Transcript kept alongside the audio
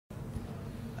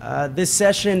This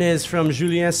session is from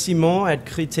Julien Simon at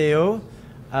Criteo.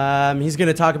 He's going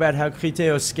to talk about how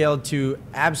Criteo scaled to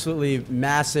absolutely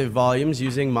massive volumes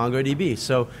using MongoDB.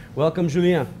 So welcome,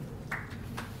 Julien.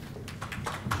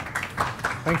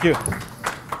 Thank you.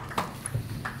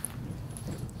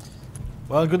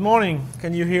 Well, good morning.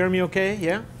 Can you hear me okay?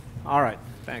 Yeah? All right.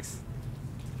 Thanks.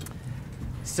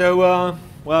 So,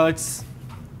 well, it's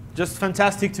just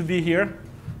fantastic to be here.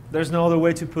 There's no other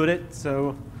way to put it.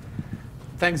 So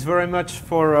thanks very much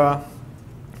for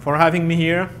having me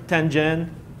here, Tangen,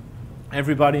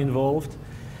 everybody involved.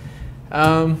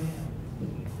 I'm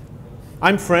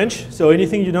French, so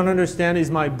anything you don't understand is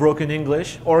my broken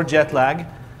English or jet lag.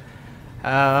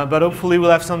 But hopefully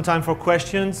we'll have some time for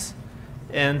questions,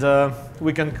 and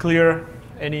we can clear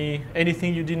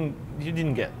anything you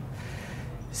didn't get.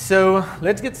 So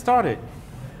let's get started.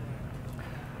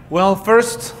 Well,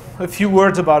 first, a few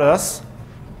words about us.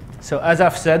 So as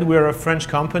I've said, we're a French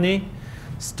company,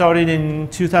 started in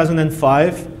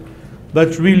 2005,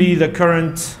 but really the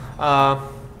current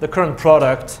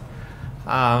product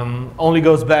only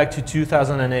goes back to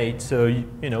 2008. So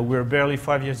we're barely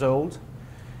 5 years old,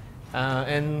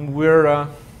 and we're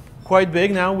quite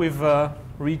big now. We've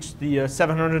reached the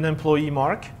 700 employee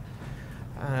mark,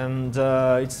 and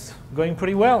it's going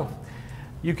pretty well.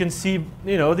 You can see,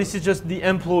 this is just the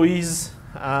employees'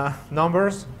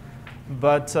 numbers,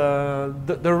 but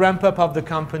the ramp up of the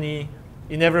company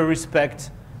in every respect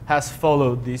has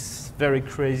followed this very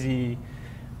crazy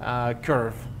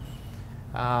curve.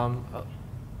 Right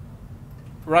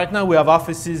now we have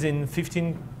offices in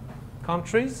 15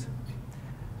 countries,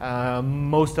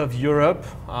 most of Europe,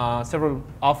 several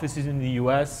offices in the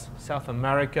US, South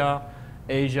America,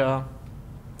 Asia,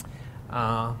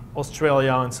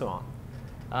 Australia, and so on.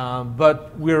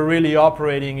 But we're really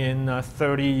operating in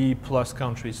 30 plus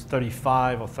countries,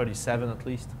 35 or 37 at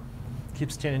least.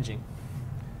 Keeps changing.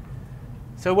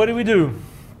 So what do?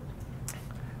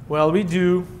 Well, we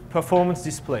do performance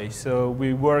display. So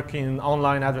we work in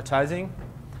online advertising,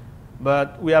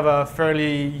 but we have a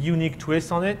fairly unique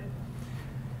twist on it.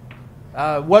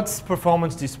 What's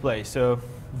performance display? So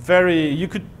you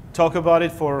could talk about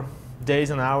it for days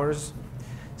and hours.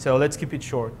 So let's keep it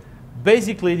short.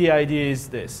 Basically, the idea is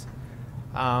this.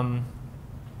 An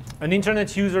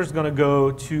internet user is going to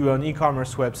go to an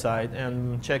e-commerce website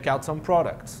and check out some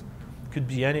products. Could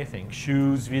be anything: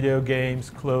 shoes, video games,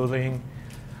 clothing,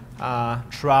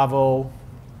 travel,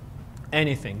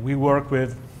 anything. We work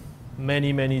with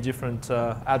many different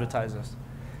advertisers.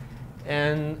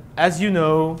 And as you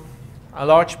know, a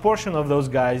large portion of those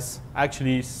guys,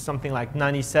 actually something like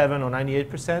 97 or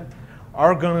 98%,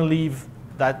 are going to leave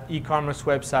that e-commerce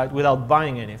website without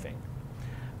buying anything,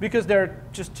 because they're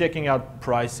just checking out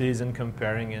prices and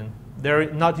comparing, and they're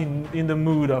not in the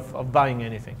mood of buying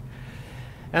anything.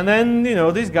 And then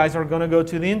these guys are going to go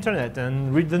to the internet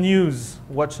and read the news,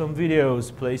 watch some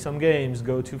videos, play some games,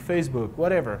 go to Facebook,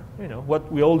 whatever,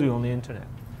 what we all do on the internet.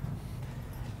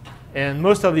 And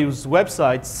most of these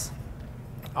websites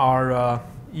are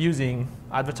using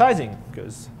advertising,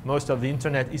 because most of the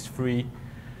internet is free,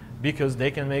 because they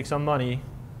can make some money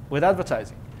with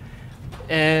advertising.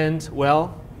 And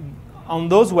well, on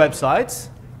those websites,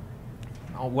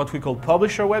 on what we call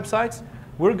publisher websites,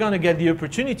 we're going to get the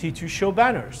opportunity to show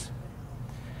banners.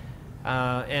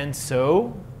 And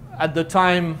so at the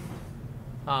time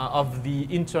of the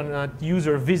internet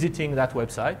user visiting that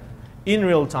website, in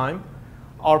real time,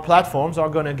 our platforms are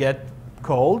going to get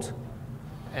called,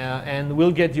 and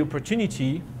we'll get the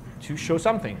opportunity to show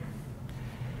something.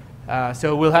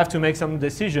 So we'll have to make some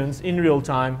decisions in real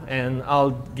time, and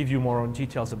I'll give you more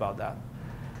details about that.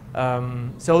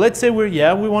 So let's say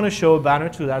we want to show a banner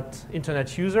to that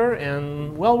internet user,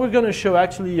 and well, we're going to show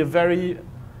actually a very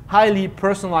highly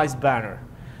personalized banner,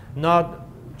 not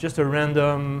just a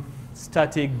random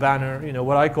static banner,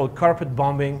 what I call carpet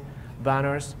bombing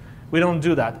banners. We don't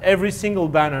do that. Every single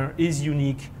banner is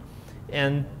unique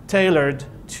and tailored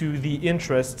to the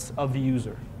interests of the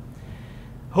user.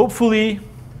 Hopefully,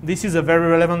 this is a very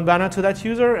relevant banner to that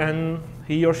user, and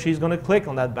he or she is going to click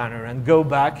on that banner and go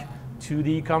back to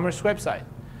the e-commerce website.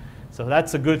 So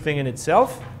that's a good thing in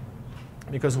itself,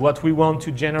 because what we want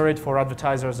to generate for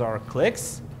advertisers are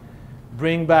clicks,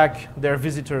 bring back their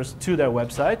visitors to their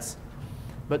websites.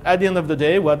 But at the end of the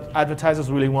day, what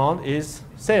advertisers really want is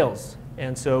sales.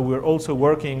 And so we're also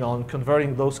working on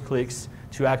converting those clicks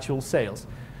to actual sales.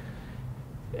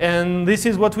 And this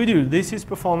is what we do. This is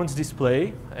performance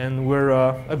display, and we're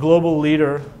a global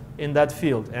leader in that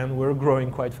field, and we're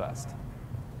growing quite fast.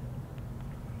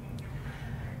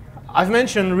 I've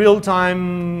mentioned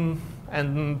real-time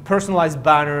and personalized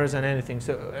banners and anything,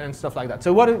 and stuff like that.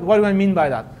 So what do I mean by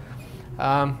that?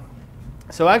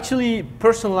 So actually,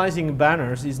 personalizing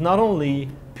banners is not only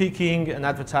picking an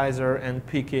advertiser and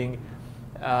picking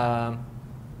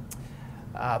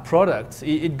products.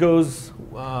 It goes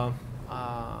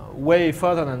way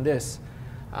further than this.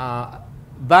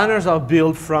 Banners are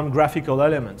built from graphical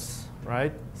elements,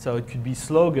 right? So it could be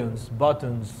slogans,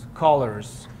 buttons,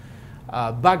 colors,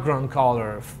 background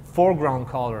color, foreground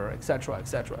color, etc.,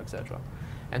 etc., etc.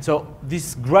 And so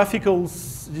this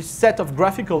set of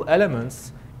graphical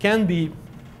elements can be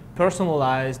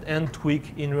personalized and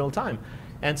tweaked in real time.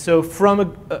 And so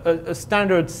from a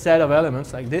standard set of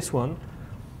elements like this one,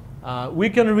 we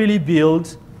can really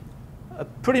build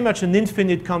pretty much an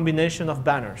infinite combination of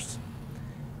banners.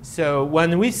 So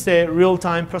when we say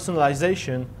real-time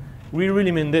personalization, we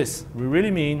really mean this. We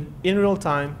really mean in real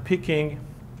time picking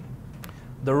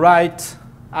the right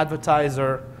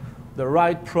advertiser, the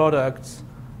right product,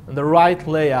 and the right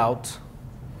layout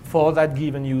for that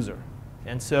given user.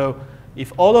 And so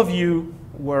if all of you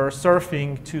were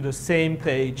surfing to the same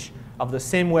page of the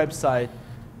same website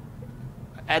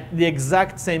at the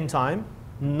exact same time,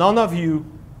 none of you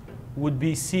would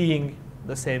be seeing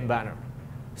the same banner.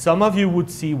 Some of you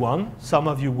would see one, some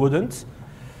of you wouldn't.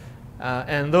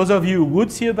 And those of you who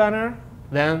would see a banner,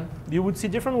 then you would see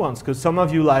different ones, because some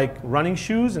of you like running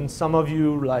shoes, and some of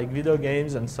you like video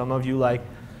games, and some of you like,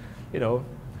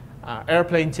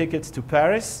 airplane tickets to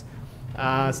Paris,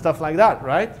 stuff like that,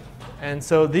 right? And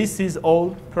so this is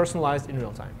all personalized in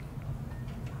real time.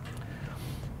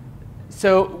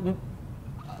 So,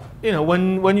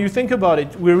 when you think about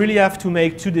it, we really have to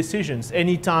make two decisions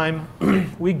anytime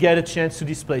we get a chance to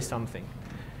display something.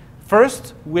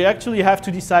 First, we actually have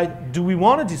to decide, do we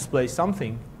want to display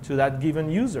something to that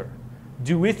given user?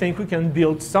 Do we think we can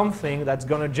build something that's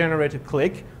going to generate a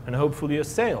click and hopefully a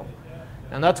sale?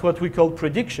 And that's what we call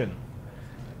prediction.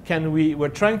 We're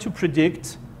trying to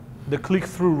predict the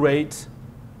click-through rate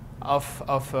of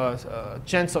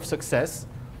chance of success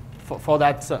for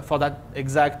that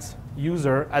exact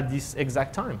user at this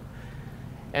exact time.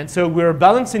 And so we're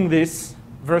balancing this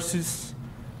versus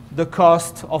the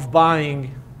cost of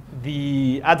buying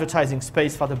the advertising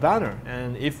space for the banner.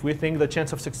 And if we think the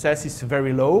chance of success is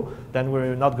very low, then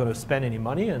we're not going to spend any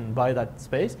money and buy that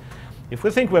space. If we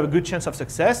think we have a good chance of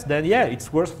success, then yeah,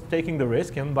 it's worth taking the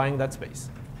risk and buying that space.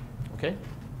 Okay?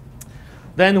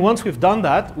 Then once we've done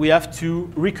that, we have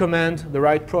to recommend the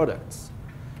right products.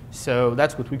 So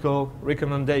that's what we call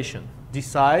recommendation.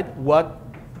 Decide what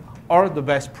are the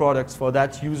best products for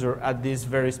that user at this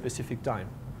very specific time.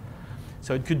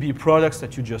 So it could be products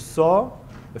that you just saw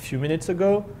a few minutes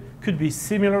ago, could be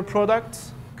similar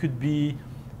products, could be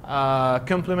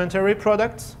complementary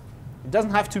products. It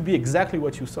doesn't have to be exactly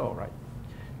what you saw, right?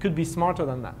 It could be smarter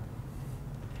than that.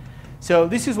 So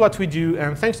this is what we do,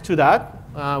 and thanks to that,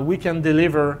 we can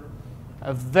deliver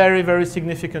a very, very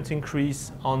significant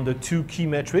increase on the two key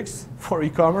metrics for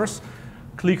e-commerce: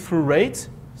 click-through rate,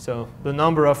 so the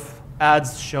number of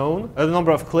ads shown, the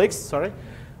number of clicks, sorry,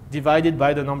 divided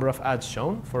by the number of ads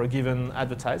shown for a given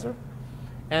advertiser,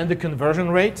 and the conversion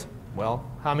rate, well,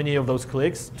 how many of those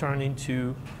clicks turn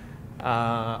into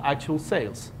actual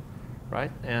sales,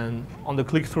 right? And on the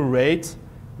click-through rate,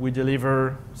 we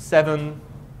deliver 7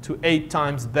 to 8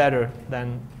 times better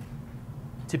than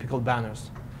typical banners.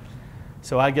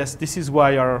 So I guess this is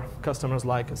why our customers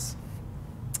like us.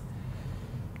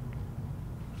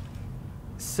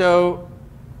 So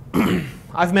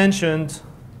I've mentioned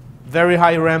very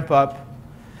high ramp up,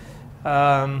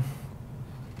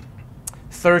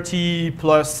 30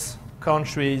 plus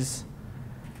countries,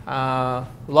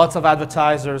 lots of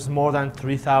advertisers, more than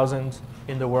 3,000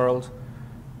 in the world,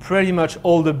 pretty much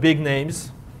all the big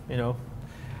names,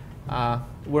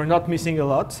 we're not missing a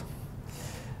lot.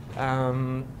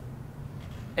 And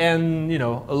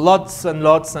lots and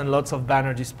lots and lots of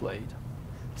banner displayed.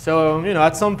 So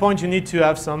at some point you need to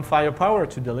have some firepower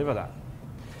to deliver that.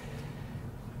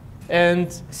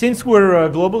 And since we're a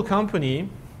global company,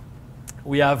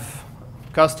 we have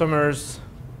customers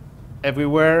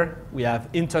everywhere, we have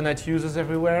internet users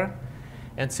everywhere,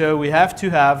 and so we have to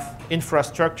have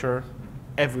infrastructure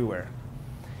everywhere.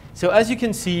 So as you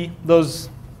can see, those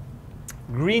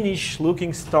greenish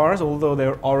looking stars, although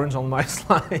they're orange on my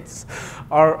slides,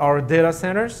 are our data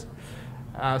centers.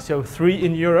 So 3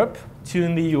 in Europe, 2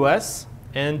 in the US,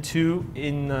 and 2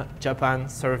 in Japan,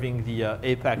 serving the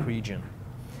APAC region.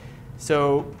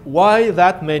 So why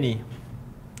that many?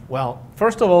 Well,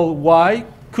 first of all, why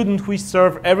couldn't we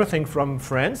serve everything from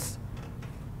France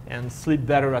and sleep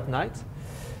better at night?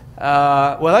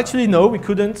 Well, actually, no, we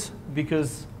couldn't,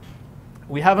 because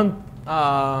we haven't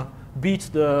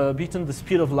beaten the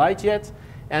speed of light yet.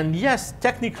 And yes,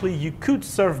 technically you could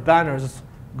serve banners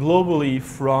globally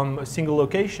from a single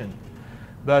location,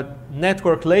 but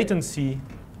network latency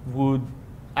would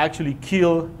actually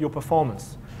kill your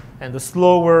performance. And the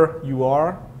slower you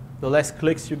are, the less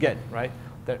clicks you get, right?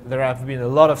 There have been a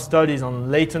lot of studies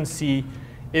on latency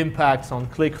impacts on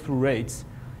click-through rates,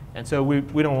 and so we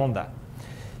don't want that.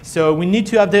 So we need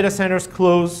to have data centers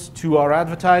close to our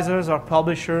advertisers, our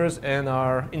publishers, and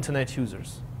our internet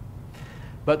users.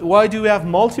 But why do we have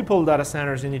multiple data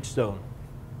centers in each zone?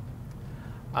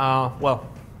 Well,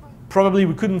 probably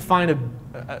we couldn't find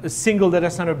a single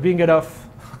data center big enough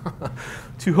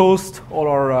to host all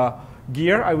our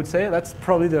gear, I would say. That's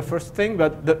probably the first thing.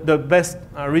 But the best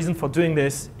reason for doing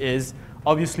this is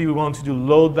obviously we want to do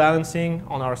load balancing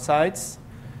on our sites,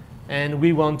 and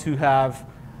we want to have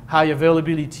high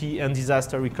availability and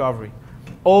disaster recovery.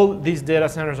 All these data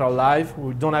centers are live.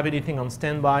 We don't have anything on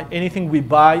standby. Anything we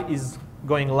buy is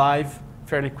going live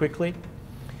fairly quickly.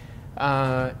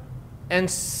 And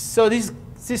so this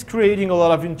is creating a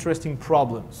lot of interesting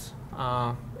problems.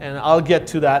 And I'll get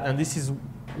to that, and this is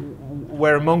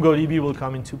where MongoDB will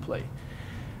come into play.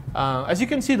 As you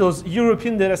can see, those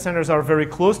European data centers are very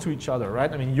close to each other,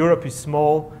 right? I mean, Europe is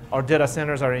small. Our data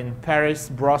centers are in Paris,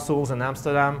 Brussels, and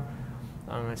Amsterdam.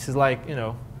 This is like, you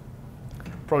know,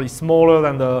 probably smaller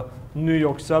than the New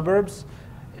York suburbs.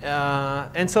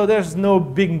 And so there's no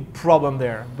big problem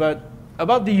there. But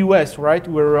about the US, right,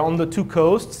 we're on the two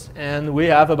coasts, and we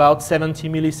have about 70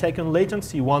 millisecond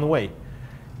latency one way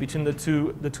between the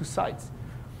two sites.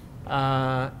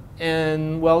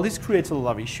 And, well, this creates a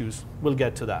lot of issues. We'll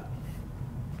get to that.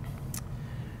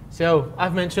 So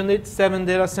I've mentioned it, 7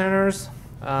 data centers.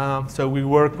 So we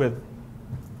work with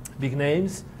big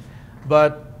names.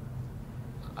 But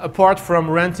apart from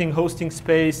renting hosting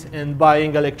space and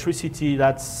buying electricity,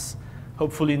 that's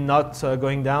hopefully not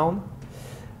going down,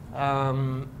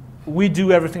 we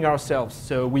do everything ourselves.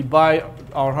 So we buy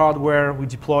our hardware, we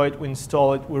deploy it, we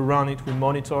install it, we run it, we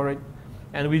monitor it,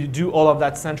 and we do all of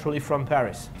that centrally from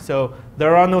Paris. So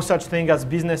there are no such thing as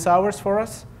business hours for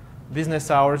us.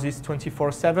 Business hours is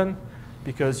 24/7,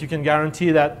 because you can guarantee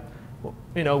that,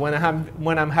 you know,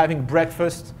 when I'm having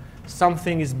breakfast,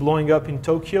 something is blowing up in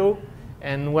Tokyo,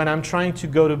 and when I'm trying to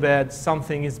go to bed,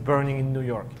 something is burning in New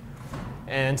York.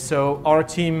 And so our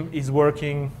team is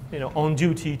working, you know, on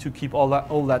duty to keep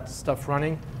all that stuff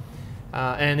running,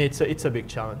 and it's a big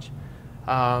challenge.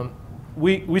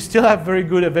 We still have very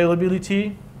good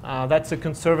availability. That's a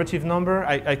conservative number.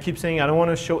 I keep saying I don't want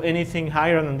to show anything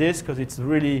higher than this because it's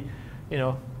really, you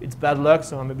know, it's bad luck,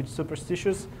 so I'm a bit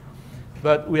superstitious.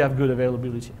 But we have good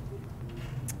availability.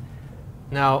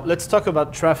 Now, let's talk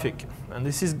about traffic. And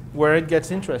this is where it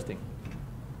gets interesting.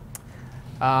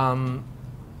 On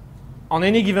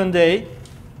any given day,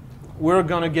 we're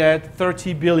going to get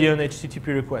 30 billion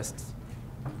HTTP requests,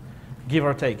 give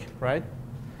or take, right?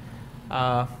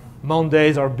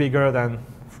 Mondays are bigger than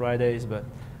Fridays, but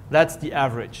that's the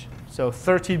average. So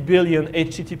 30 billion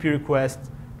HTTP requests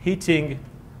hitting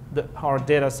our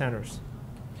data centers.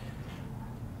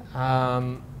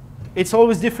 It's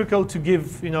always difficult to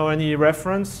give, you know, any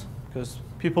reference because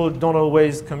people don't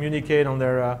always communicate on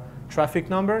their traffic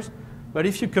numbers. But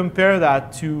if you compare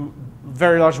that to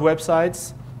very large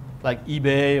websites like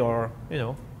eBay or, you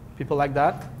know, people like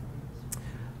that,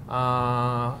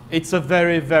 it's a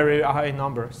very, very high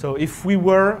number. So if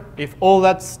all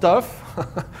that stuff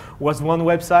was one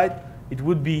website, it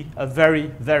would be a very,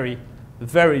 very,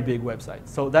 very big website.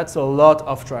 So that's a lot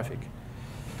of traffic.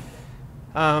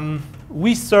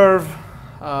 We serve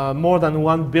more than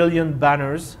 1 billion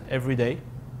banners every day.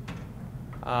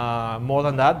 More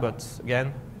than that, but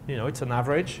again, you know, it's an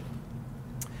average.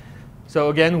 So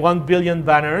again, 1 billion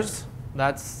banners,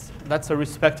 that's a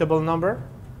respectable number.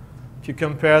 If you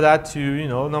compare that to, you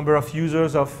know, number of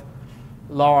users of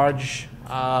large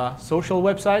social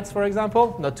websites, for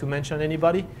example, not to mention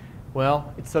anybody,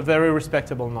 well, it's a very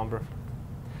respectable number.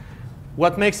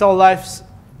 What makes our lives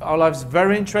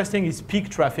very interesting is peak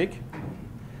traffic.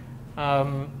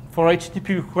 For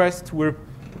HTTP requests, we're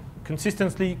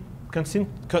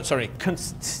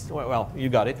well, you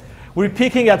got it. We're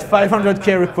peaking at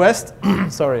 500K requests.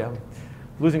 Sorry, I'm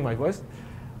losing my voice.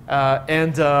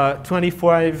 And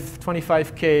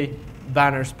 25K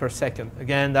banners per second.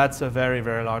 Again, that's a very,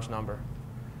 very large number.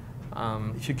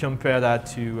 If you compare that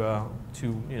to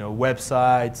you know,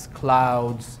 websites,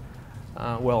 clouds,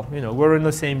 well, you know, we're in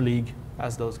the same league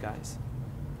as those guys.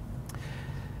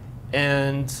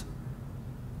 And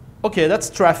okay, that's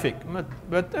traffic.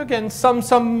 But again, some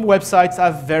websites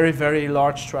have very, very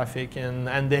large traffic,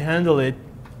 and they handle it,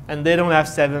 and they don't have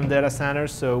 7 data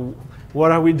centers, so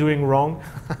What are we doing wrong?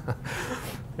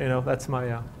 That's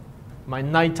my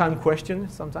nighttime question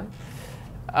sometimes.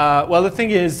 Well, the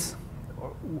thing is,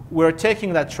 we're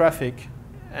taking that traffic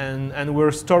and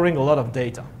we're storing a lot of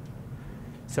data.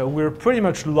 So we're pretty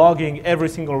much logging every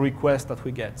single request that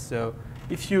we get. So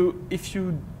if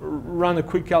you run a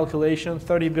quick calculation,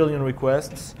 30 billion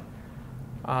requests,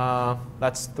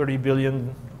 that's 30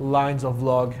 billion lines of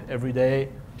log every day.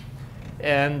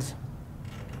 And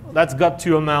that's got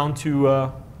to amount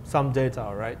to some data,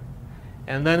 right?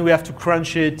 And then we have to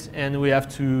crunch it, and we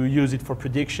have to use it for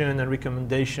prediction and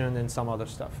recommendation and some other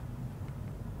stuff.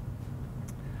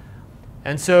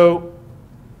 And so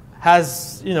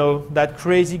has that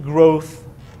crazy growth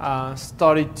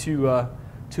started to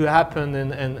happen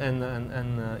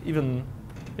and even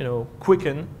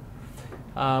quicken,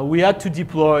 we had to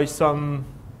deploy some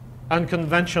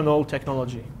unconventional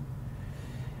technology,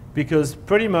 because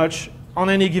pretty much on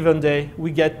any given day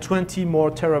we get 20 more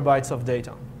terabytes of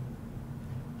data.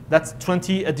 That's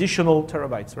 20 additional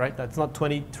terabytes, right? That's not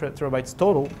 20 terabytes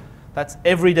total. That's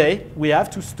every day we have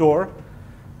to store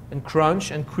and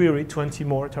crunch and query 20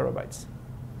 more terabytes.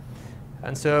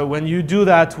 And so when you do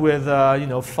that with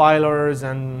filers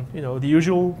and the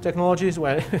usual technologies,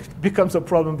 well, it becomes a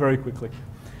problem very quickly.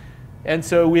 And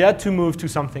so we had to move to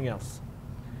something else.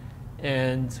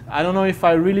 And I don't know if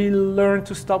I really learned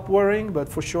to stop worrying, but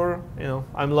for sure,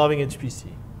 I'm loving HPC.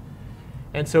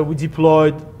 And so we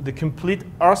deployed the complete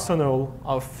arsenal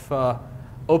of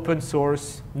open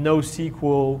source,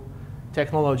 NoSQL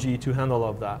technology to handle all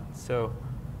of that. So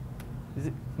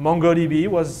MongoDB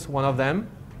was one of them.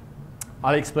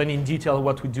 I'll explain in detail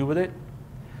what we do with it.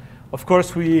 Of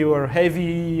course, we were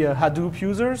heavy Hadoop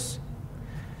users.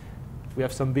 We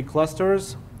have some big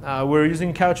clusters. We're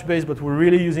using Couchbase, but we're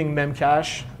really using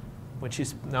Memcache, which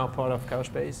is now part of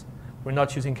Couchbase. We're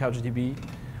not using CouchDB.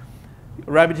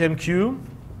 RabbitMQ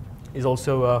is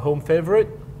also a home favorite.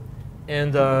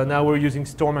 And now we're using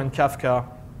Storm and Kafka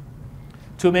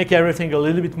to make everything a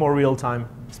little bit more real time,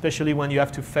 especially when you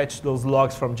have to fetch those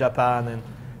logs from Japan and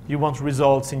you want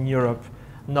results in Europe,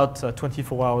 not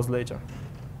 24 hours later.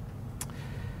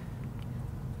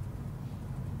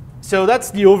 So that's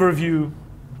the overview.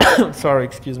 Sorry,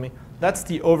 excuse me. That's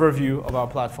the overview of our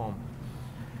platform.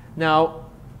 Now,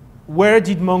 where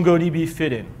did MongoDB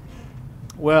fit in?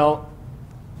 Well,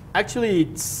 actually,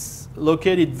 it's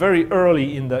located very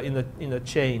early in the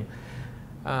chain.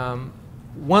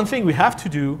 One thing we have to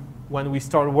do when we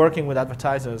start working with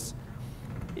advertisers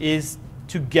is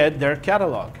to get their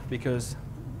catalog, because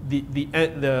the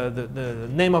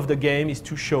name of the game is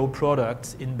to show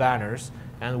products in banners.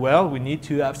 And well, we need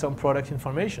to have some product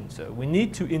information, so we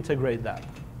need to integrate that.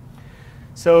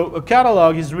 So a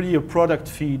catalog is really a product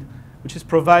feed which is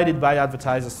provided by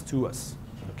advertisers to us.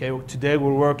 Okay, today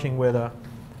we're working with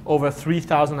over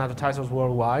 3,000 advertisers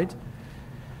worldwide.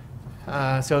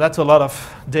 So that's a lot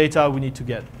of data we need to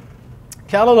get.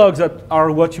 Catalogs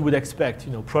are what you would expect,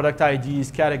 product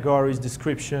IDs, categories,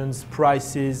 descriptions,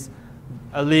 prices,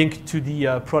 a link to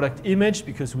the product image,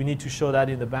 because we need to show that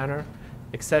in the banner,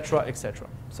 etc.,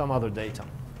 some other data.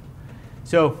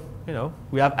 So,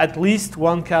 we have at least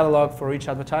one catalog for each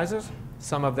advertiser.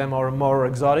 Some of them are more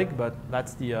exotic, but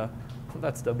that's the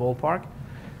ballpark.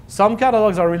 Some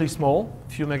catalogs are really small,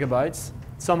 a few megabytes.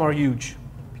 Some are huge,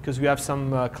 because we have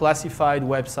some classified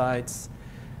websites,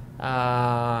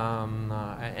 and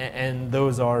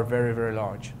those are very, very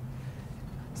large.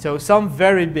 So some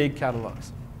very big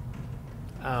catalogs.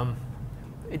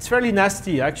 It's fairly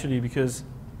nasty, actually, because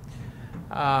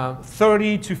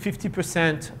 30 to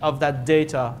 50% of that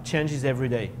data changes every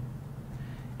day,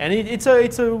 and it's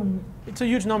a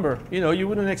huge number. You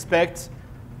wouldn't expect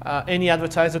any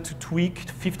advertiser to tweak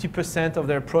 50% of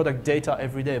their product data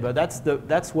every day, but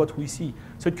that's what we see.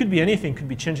 So it could be anything. It could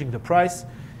be changing the price.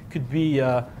 It could be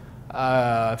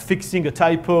fixing a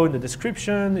typo in the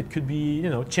description. It could be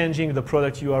changing the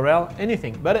product URL.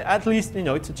 Anything, but at least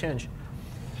it's a change.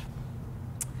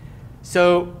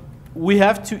 So we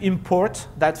have to import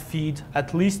that feed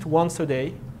at least once a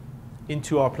day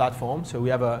into our platform. So we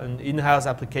have an in-house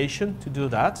application to do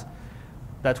that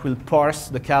will parse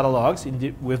the catalogs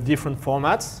with different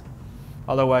formats.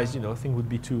 Otherwise, thing would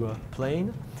be too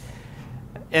plain.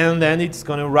 And then it's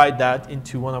going to write that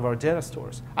into one of our data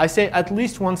stores. I say at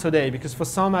least once a day, because for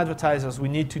some advertisers, we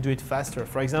need to do it faster.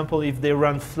 For example, if they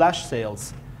run flash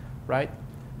sales, right?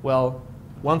 Well,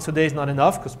 once a day is not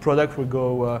enough, because product will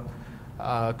go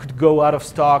could go out of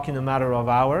stock in a matter of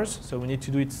hours, so we need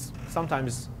to do it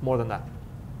sometimes more than that.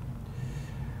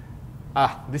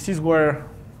 This is where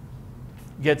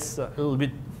it gets a little bit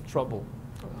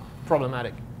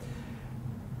problematic.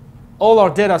 all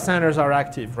our data centers are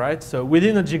active, right? So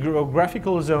within a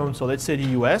geographical zone, so let's say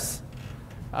the US,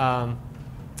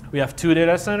 we have 2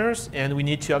 data centers, and we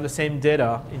need to have the same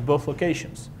data in both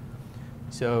locations.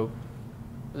 So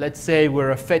let's say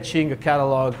we're fetching a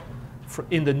catalog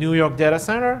in the New York data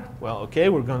center. Well, OK,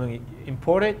 we're going to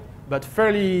import it. But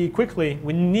fairly quickly,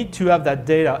 we need to have that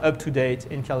data up to date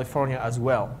in California as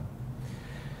well.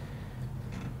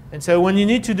 And so when you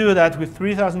need to do that with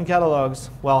 3,000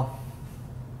 catalogs, well,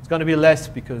 it's going to be less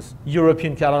because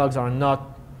European catalogs are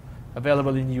not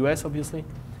available in the US, obviously.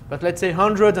 But let's say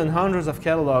hundreds and hundreds of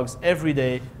catalogs every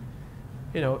day,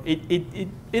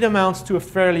 it amounts to a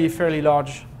fairly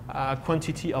large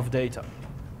quantity of data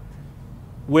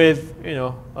with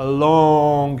a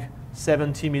long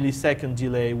 70 millisecond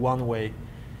delay one way.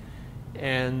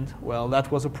 And well,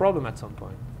 that was a problem at some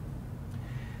point.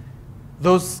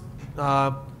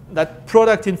 That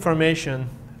product information,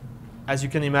 as you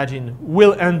can imagine,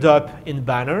 will end up in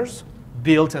banners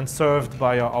built and served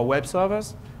by our web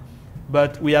servers.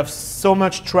 But we have so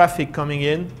much traffic coming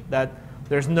in that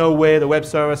there's no way the web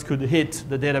servers could hit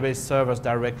the database servers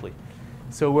directly.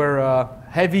 So we're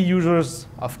heavy users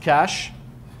of cache.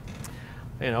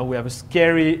 We have a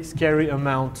scary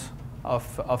amount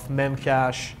of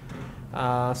memcache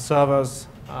servers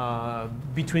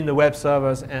between the web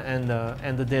servers and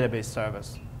the database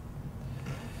servers.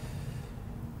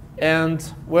 And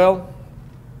well,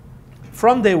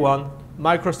 from day one,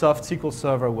 Microsoft SQL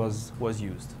Server was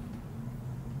used.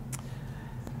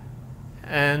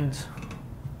 And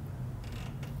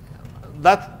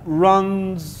that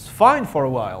runs fine for a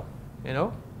while,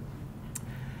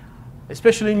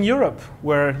 especially in Europe,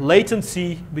 where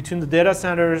latency between the data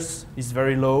centers is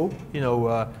very low.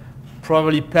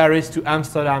 Probably Paris to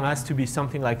Amsterdam has to be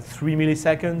something like 3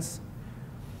 milliseconds,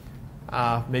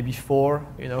 maybe 4.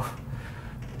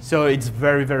 So it's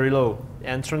very low.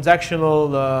 And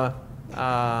transactional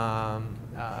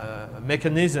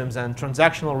mechanisms and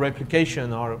transactional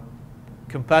replication are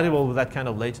compatible with that kind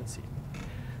of latency.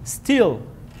 Still,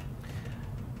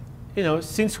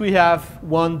 since we have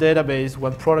one database,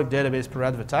 one product database per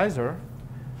advertiser,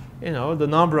 the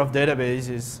number of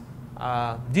databases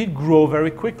did grow very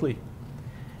quickly.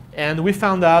 And we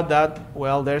found out that,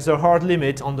 well, there's a hard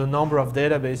limit on the number of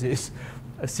databases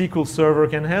a SQL Server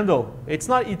can handle. It's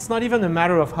not even a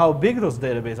matter of how big those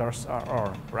databases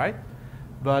are, right?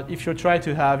 But if you try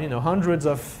to have hundreds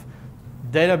of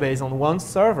databases on one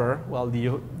server, well,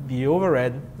 the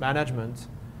overhead management,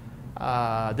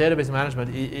 database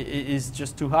management is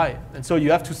just too high. And so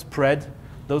you have to spread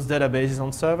those databases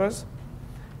on servers.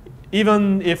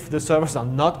 Even if the servers are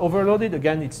not overloaded,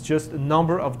 again, it's just a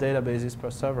number of databases per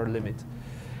server limit.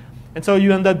 And so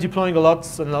you end up deploying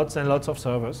lots and lots and lots of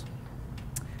servers.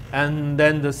 And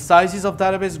then the sizes of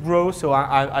database grow. So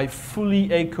I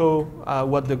fully echo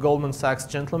what the Goldman Sachs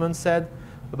gentleman said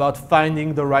about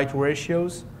finding the right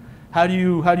ratios. How do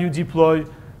you deploy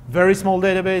very small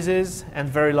databases and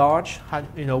very large?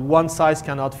 One size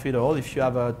cannot fit all. If you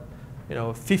have a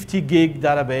 50 gig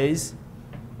database,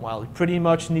 well, you pretty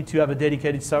much need to have a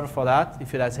dedicated server for that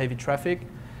if it has heavy traffic.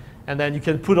 And then you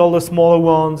can put all the smaller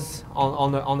ones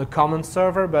on the common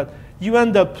server, but you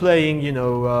end up playing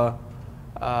a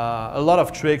lot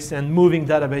of tricks and moving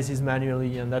databases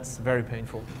manually, and that's very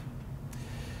painful.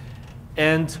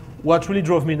 And what really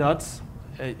drove me nuts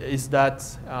is that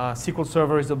SQL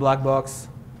Server is a black box.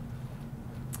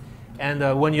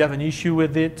 And when you have an issue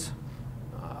with it,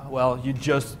 well, you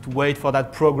just wait for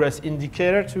that progress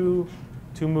indicator to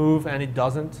move, and it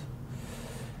doesn't.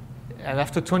 And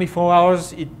after 24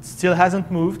 hours, it still hasn't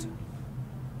moved.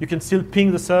 You can still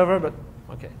ping the server, but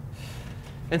OK.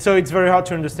 And so it's very hard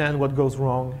to understand what goes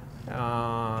wrong,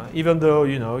 even though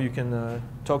you can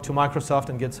talk to Microsoft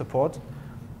and get support.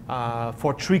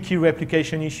 For tricky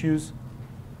replication issues,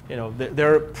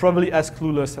 they're probably as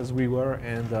clueless as we were,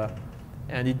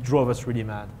 and it drove us really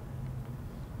mad.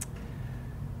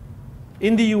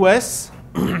 In the US,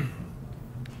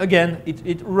 again,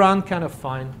 it ran kind of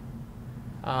fine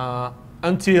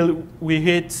until we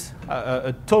hit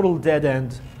a total dead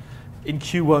end in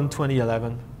Q1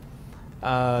 2011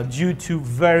 due to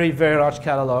very large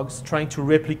catalogs trying to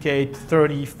replicate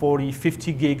 30, 40,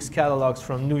 50 gigs catalogs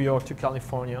from New York to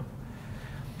California.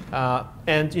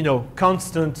 And a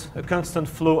constant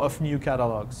flow of new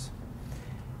catalogs.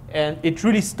 And it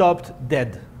really stopped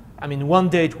dead. I mean, one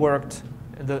day it worked,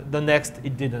 and the next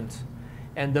it didn't.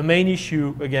 And the main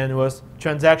issue, again, was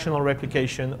transactional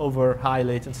replication over high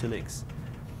latency links.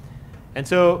 And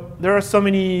so there are so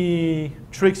many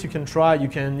tricks you can try. You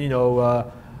can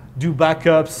do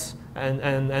backups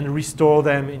and restore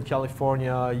them in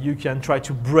California. You can try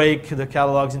to break the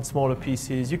catalogs in smaller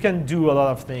pieces. You can do a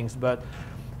lot of things, but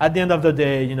at the end of the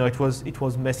day, it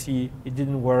was messy. It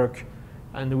didn't work,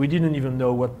 and we didn't even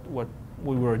know what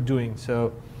we were doing.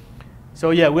 So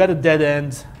yeah, we had a dead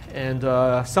end, and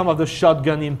some of the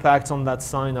shotgun impacts on that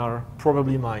sign are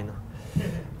probably mine.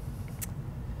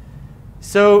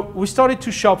 So we started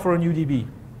to shop for a new DB.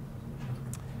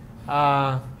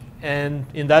 And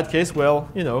in that case, well,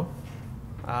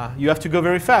 you have to go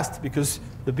very fast because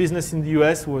the business in the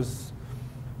US was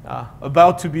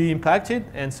about to be impacted,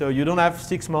 and so you don't have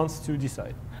 6 months to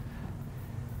decide.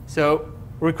 So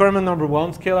requirement number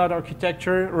 1, scale out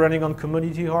architecture running on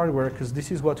commodity hardware, because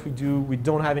this is what we do. We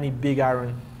don't have any big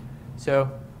iron. So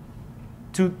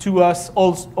to us,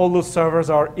 all those servers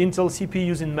are Intel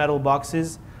CPUs in metal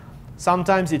boxes.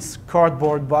 Sometimes it's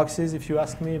cardboard boxes, if you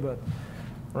ask me, but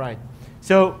right.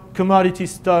 So commodity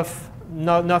stuff,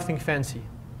 nothing fancy.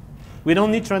 We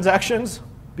don't need transactions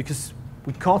because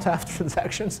we can't have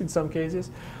transactions in some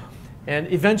cases.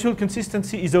 And eventual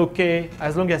consistency is OK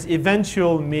as long as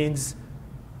eventual means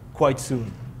quite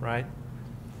soon, right?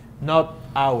 Not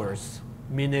hours.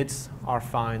 Minutes are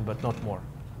fine, but not more.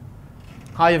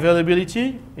 High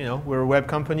availability, we're a web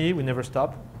company, we never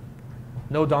stop.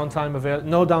 No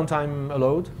downtime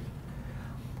allowed.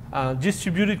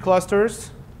 Distributed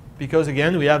clusters, because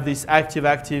again, we have this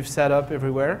active setup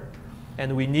everywhere,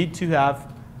 and we need to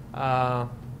have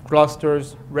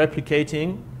clusters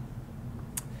replicating,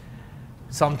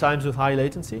 sometimes with high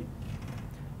latency.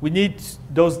 We need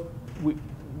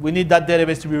that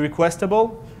database to be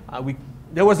requestable.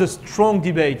 There was a strong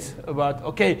debate about,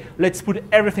 OK, let's put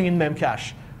everything in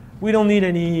memcache. We don't need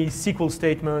any SQL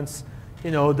statements.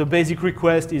 The basic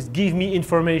request is give me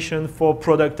information for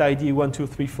product ID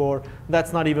 1234.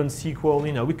 That's not even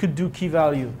SQL. We could do key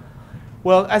value.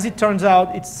 Well, as it turns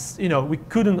out, we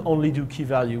couldn't only do key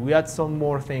value. We had some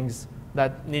more things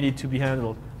that needed to be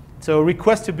handled. So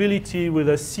requestability with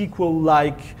a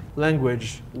SQL-like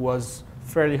language was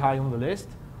fairly high on the list.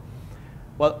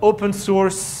 Well, open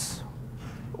source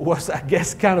was, I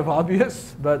guess, kind of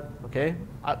obvious, but OK,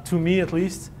 to me at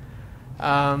least.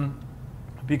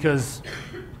 Because,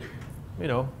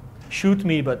 shoot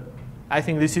me, but I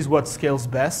think this is what scales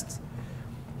best.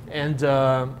 And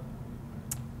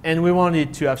we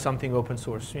wanted to have something open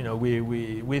source.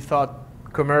 We thought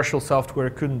commercial software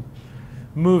couldn't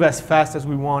move as fast as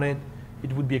we wanted.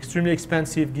 It would be extremely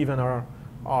expensive given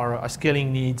our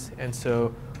scaling needs. And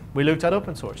so we looked at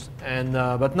open source.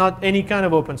 But not any kind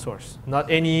of open source. Not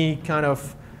any kind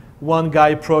of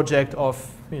one-guy project of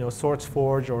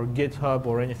SourceForge or GitHub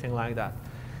or anything like that.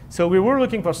 So we were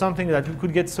looking for something that we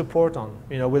could get support on,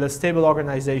 with a stable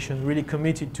organization, really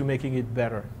committed to making it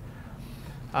better.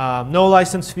 No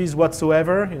license fees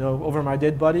whatsoever, over my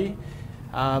dead body.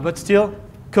 But still,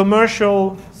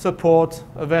 commercial support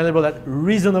available at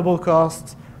reasonable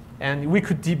cost. And we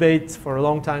could debate for a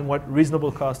long time what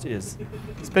reasonable cost is.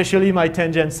 Especially my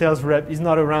 10-gen sales rep is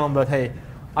not around, but hey,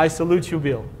 I salute you,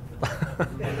 Bill.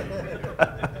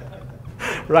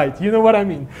 Right, you know what I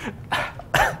mean.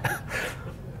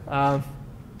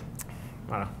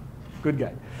 Good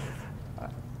guy.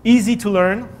 Easy to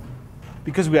learn,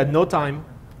 because we had no time.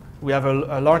 We have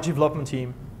a large development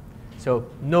team. So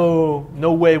no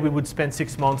way we would spend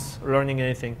 6 months learning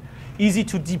anything. Easy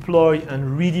to deploy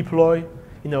and redeploy.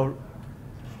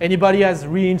 Anybody has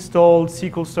reinstalled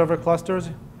SQL Server clusters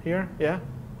here? Yeah?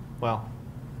 Well,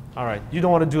 all right. You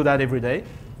don't want to do that every day.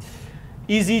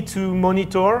 Easy to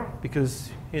monitor, because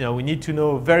we need to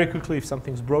know very quickly if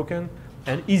something's broken.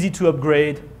 And easy to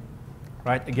upgrade,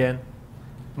 right? Again,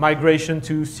 migration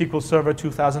to SQL Server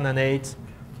 2008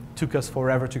 took us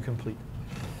forever to complete.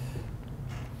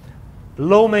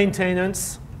 Low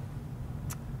maintenance.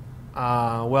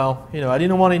 Well, I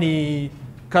didn't want any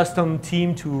custom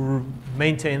team to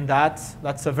maintain that.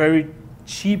 That's a very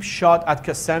cheap shot at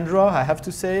Cassandra, I have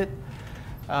to say it.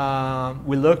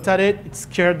 We looked at it. It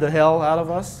scared the hell out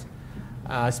of us,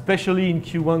 especially in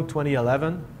Q1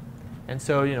 2011. And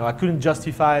so, I couldn't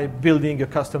justify building a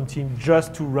custom team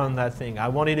just to run that thing. I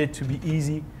wanted it to be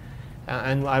easy,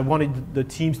 and I wanted the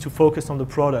teams to focus on the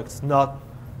products, not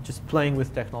just playing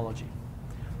with technology.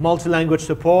 Multi-language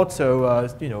support, so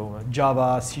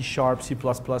Java, C#, C++,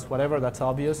 whatever, that's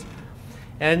obvious.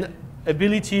 And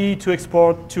ability to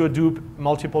export to Hadoop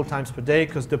multiple times per day,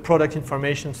 because the product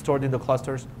information stored in the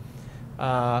clusters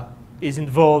is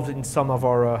involved in some of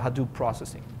our Hadoop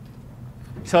processing.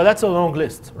 So that's a long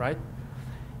list, right?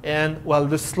 And well,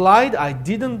 the slide I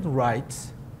didn't write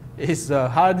is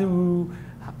who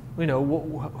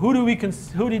did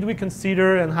we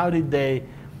consider, and how did they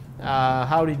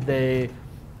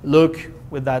look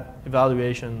with that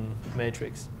evaluation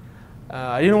matrix.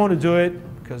 I didn't want to do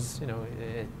it because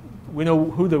we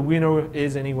know who the winner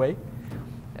is anyway,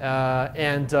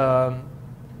 and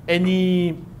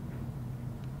any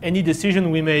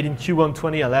decision we made in Q1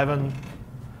 2011,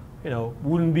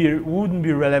 wouldn't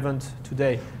be relevant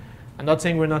today. I'm not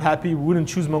saying we're not happy. We wouldn't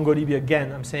choose MongoDB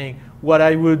again. I'm saying what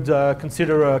I would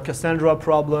consider a Cassandra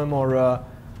problem or a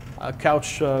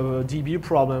CouchDB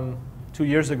problem 2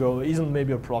 years ago isn't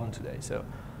maybe a problem today. So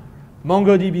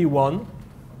MongoDB won.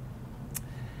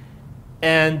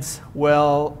 And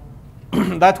well,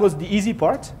 that was the easy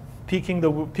part, picking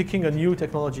a new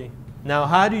technology. Now,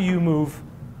 how do you move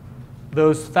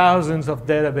those thousands of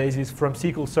databases from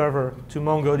SQL Server to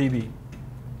MongoDB?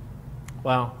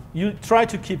 Well, you try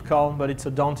to keep calm, but it's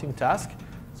a daunting task,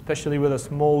 especially with a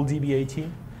small DBA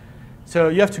team. So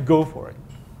you have to go for it.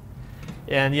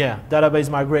 And yeah, database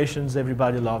migrations,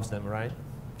 everybody loves them, right?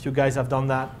 If you guys have done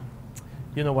that,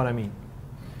 you know what I mean.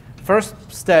 First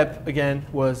step, again,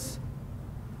 was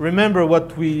remember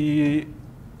what we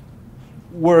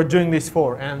were doing this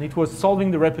for, and it was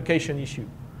solving the replication issue,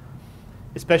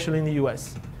 especially in the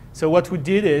US. So what we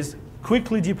did is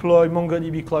quickly deploy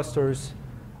MongoDB clusters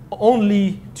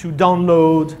only to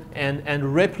download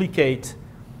and replicate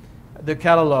the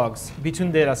catalogs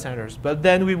between data centers. But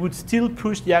then we would still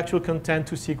push the actual content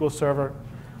to SQL Server,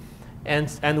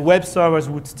 and web servers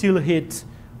would still hit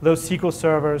those SQL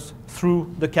servers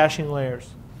through the caching layers.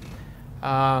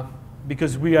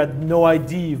 Because we had no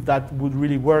idea if that would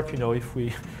really work, if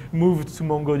we moved to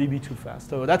MongoDB too fast.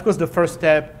 So that was the first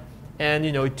step, and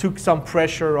it took some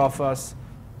pressure off us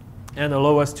and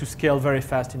allowed us to scale very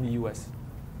fast in the US.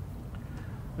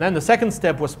 Then the second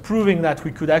step was proving that we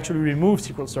could actually remove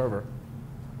SQL Server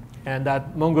and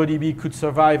that MongoDB could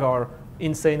survive our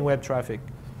insane web traffic.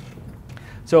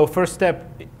 So first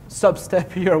step,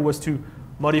 sub-step here was to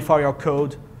modify our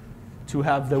code to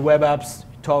have the web apps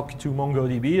talk to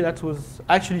MongoDB. That was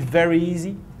actually very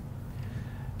easy.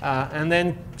 And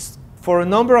then for a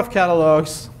number of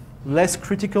catalogs, less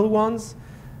critical ones,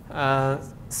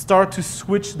 start to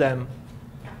switch them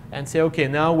and say, OK,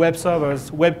 now web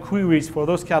servers, web queries for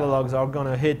those catalogs are going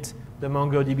to hit the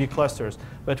MongoDB clusters.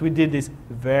 But we did this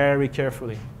very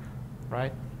carefully,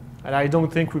 right? And I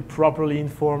don't think we properly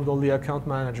informed all the account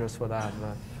managers for that.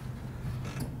 But,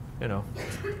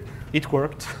 it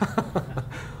worked.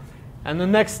 And the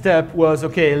next step was,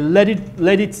 OK, let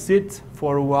it sit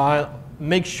for a while.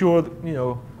 Make sure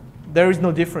there is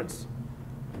no difference.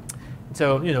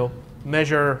 So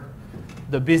measure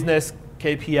the business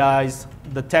KPIs,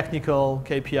 the technical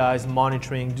KPIs,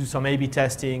 monitoring, do some A/B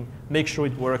testing, make sure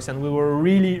it works. And we were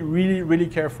really, really, really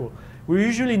careful. We're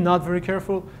usually not very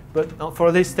careful, but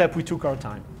for this step, we took our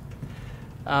time.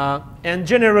 And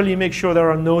generally, make sure there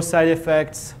are no side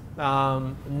effects,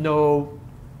 no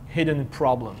hidden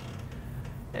problem.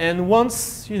 And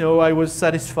once I was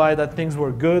satisfied that things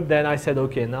were good, then I said,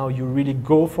 OK, now you really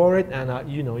go for it, and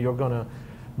you're going to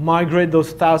migrate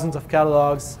those thousands of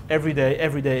catalogs every day,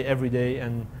 every day, every day,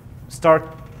 and start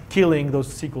killing those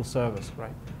SQL servers,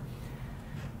 right?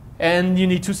 And you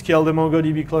need to scale the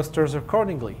MongoDB clusters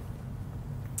accordingly,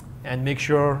 and make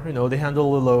sure they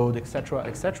handle the load, et cetera,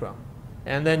 et cetera.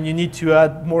 And then you need to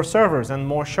add more servers and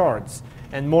more shards,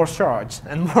 and more shards,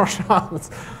 and more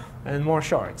shards, and more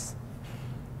shards.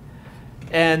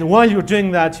 And while you're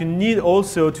doing that, you need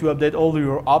also to update all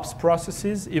your ops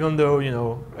processes, even though,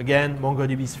 again,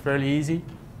 MongoDB is fairly easy.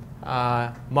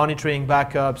 Monitoring,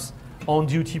 backups,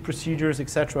 on-duty procedures,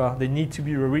 etc. They need to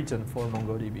be rewritten for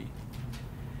MongoDB.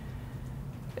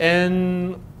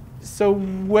 And so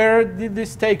where did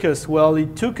this take us? Well,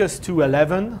 it took us to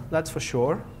 11, that's for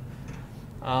sure.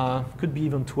 Could be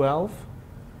even 12.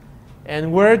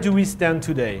 And where do we stand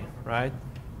today, right?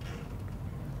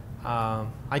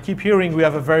 I keep hearing we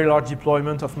have a very large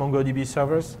deployment of MongoDB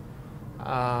servers.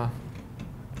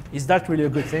 Is that really a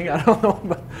good thing? I don't know.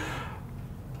 But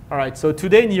all right, so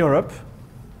today in Europe,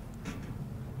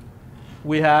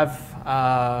 we have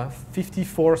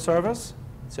 54 servers.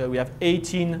 So we have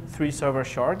 18 3-server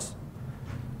shards,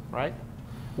 right?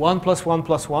 1 plus 1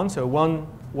 plus 1, so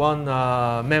one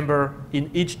member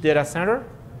in each data center.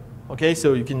 OK,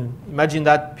 so you can imagine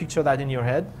that, picture that in your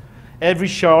head. Every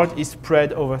shard is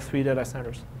spread over 3 data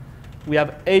centers. We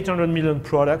have 800 million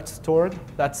products stored.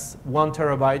 That's 1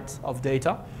 terabyte of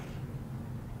data.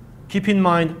 Keep in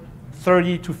mind,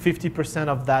 30 to 50%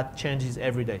 of that changes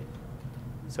every day.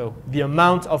 So the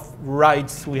amount of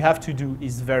writes we have to do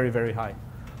is very, very high.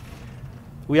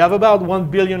 We have about 1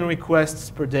 billion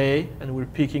requests per day, and we're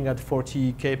peaking at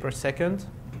 40K per second.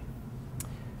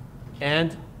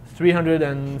 And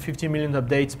 350 million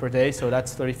updates per day, so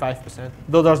that's 35%.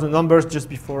 Those are the numbers just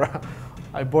before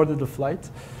I boarded the flight.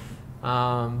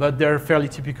 But they're fairly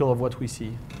typical of what we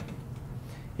see.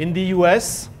 In the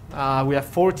US, we have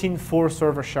 14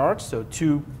 4-server shards, so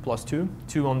 2 plus 2,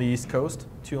 2 on the East Coast,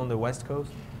 2 on the West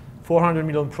Coast, 400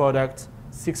 million products,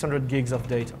 600 gigs of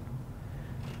data.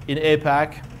 In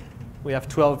APAC, we have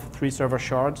 12 3-server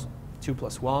shards, 2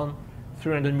 plus 1,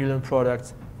 300 million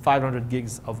products, 500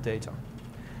 gigs of data.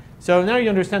 So now you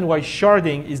understand why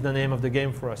sharding is the name of the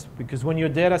game for us, because when your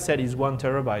data set is 1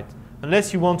 terabyte,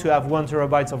 unless you want to have 1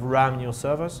 terabyte of RAM in your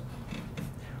servers,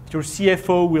 your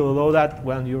CFO will allow that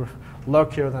when you're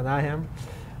luckier than I am.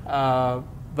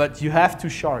 But you have to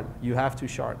shard. You have to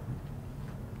shard.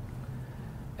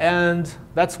 And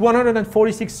that's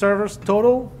 146 servers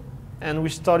total. And we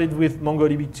started with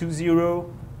MongoDB 2.0,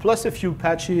 plus a few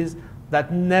patches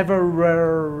that never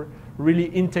were really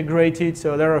integrated.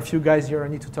 So there are a few guys here I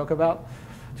need to talk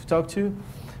to.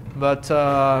 But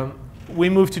we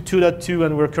moved to 2.2,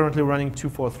 and we're currently running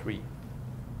 2.4.3.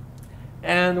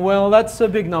 And well, that's a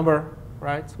big number,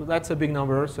 right? So that's a big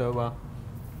number. So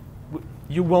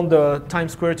you want the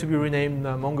Times Square to be renamed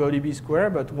MongoDB Square,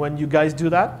 but when you guys do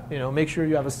that, make sure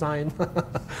you have a sign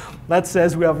that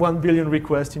says we have 1 billion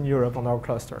requests in Europe on our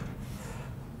cluster.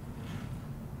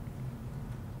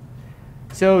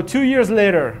 So 2 years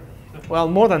later, well,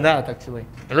 more than that actually,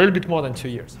 a little bit more than 2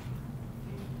 years.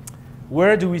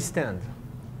 Where do we stand?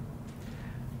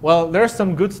 Well, there's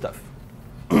some good stuff.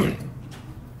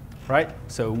 Right?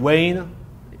 So Wayne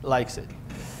likes it.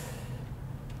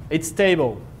 It's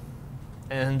stable.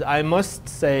 And I must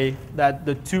say that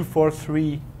the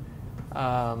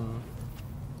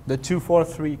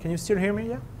 2.4.3, can you still hear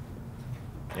me?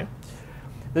 Yeah?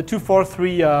 The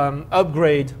 2.4.3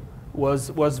 upgrade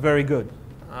was very good.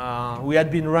 We had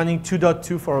been running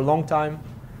 2.2 for a long time.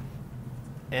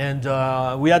 And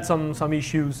we had some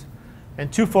issues. And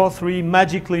 2.4.3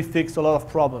 magically fixed a lot of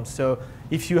problems. So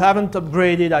if you haven't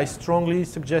upgraded, I strongly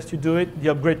suggest you do it. The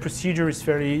upgrade procedure is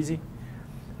fairly easy.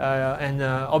 And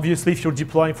obviously, if you're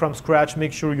deploying from scratch,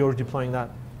 make sure you're deploying that.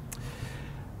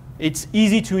 It's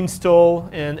easy to install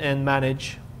and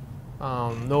manage.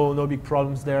 No big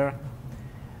problems there.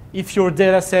 If your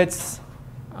data sets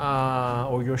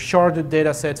or your sharded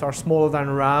data sets are smaller than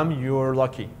RAM, you're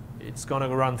lucky. It's going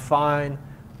to run fine.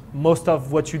 Most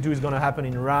of what you do is going to happen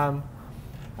in RAM.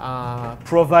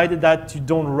 Provided that you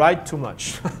don't write too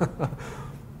much.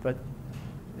 But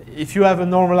if you have a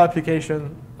normal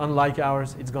application, unlike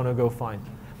ours, it's going to go fine.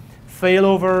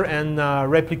 Failover and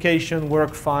replication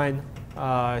work fine,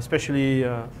 especially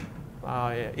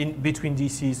in between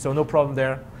DCs, so no problem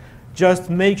there. Just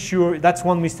make sure, that's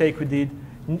one mistake we did,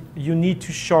 you need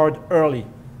to shard early.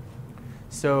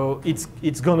 So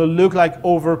it's going to look like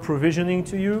over-provisioning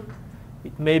to you.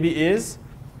 It maybe is.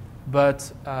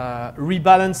 But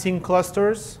rebalancing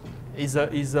clusters is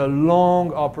a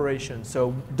long operation.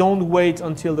 So don't wait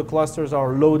until the clusters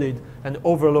are loaded and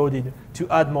overloaded to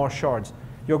add more shards.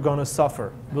 You're going to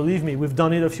suffer. Believe me, we've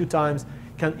done it a few times.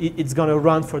 It's going to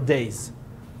run for days.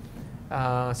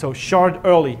 So shard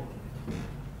early.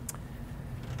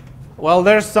 Well,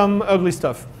 there's some ugly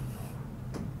stuff,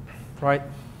 right?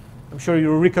 I'm sure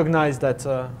you recognize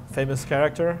that famous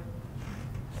character.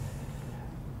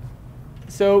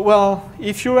 So, well,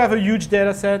 if you have a huge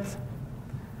data set,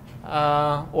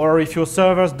 or if your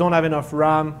servers don't have enough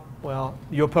RAM, well,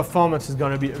 your performance is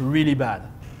going to be really bad,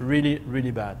 really,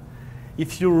 really bad.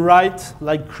 If you write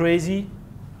like crazy,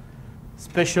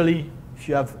 especially if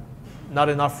you have not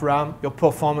enough RAM, your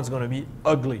performance is going to be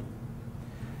ugly.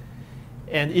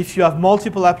 And if you have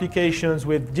multiple applications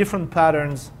with different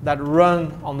patterns that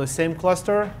run on the same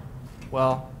cluster,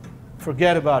 well,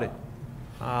 forget about it.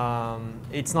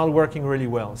 It's not working really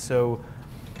well. So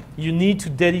you need to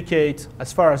dedicate,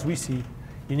 as far as we see,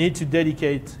 you need to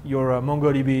dedicate your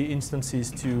MongoDB instances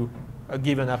to a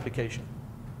given application.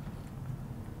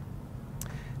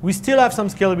 We still have some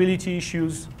scalability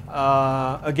issues.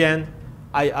 Again,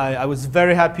 I was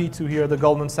very happy to hear the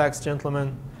Goldman Sachs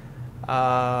gentleman,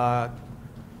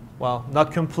 well,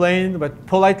 not complain, but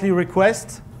politely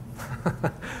request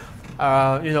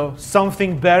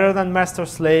something better than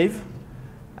master-slave.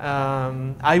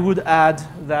 I would add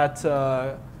that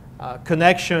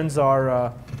connections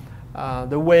are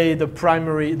the way the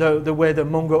primary, the way the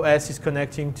Mongo S is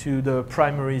connecting to the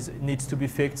primaries needs to be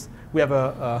fixed. We have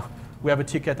a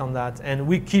ticket on that, and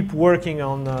we keep working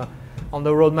on the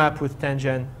roadmap with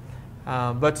Tengen.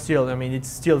 But still, I mean, it's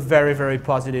still very, very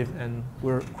positive, and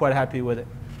we're quite happy with it.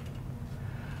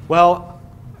 Well,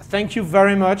 thank you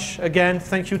very much. Again,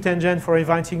 thank you, Tengen, for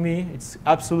inviting me. It's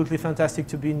absolutely fantastic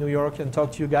to be in New York and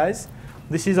talk to you guys.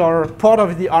 This is our part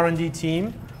of the R&D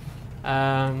team.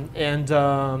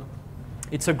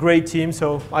 It's a great team,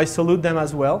 so I salute them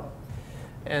as well.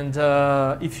 And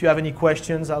if you have any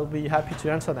questions, I'll be happy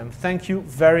to answer them. Thank you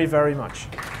very, very much.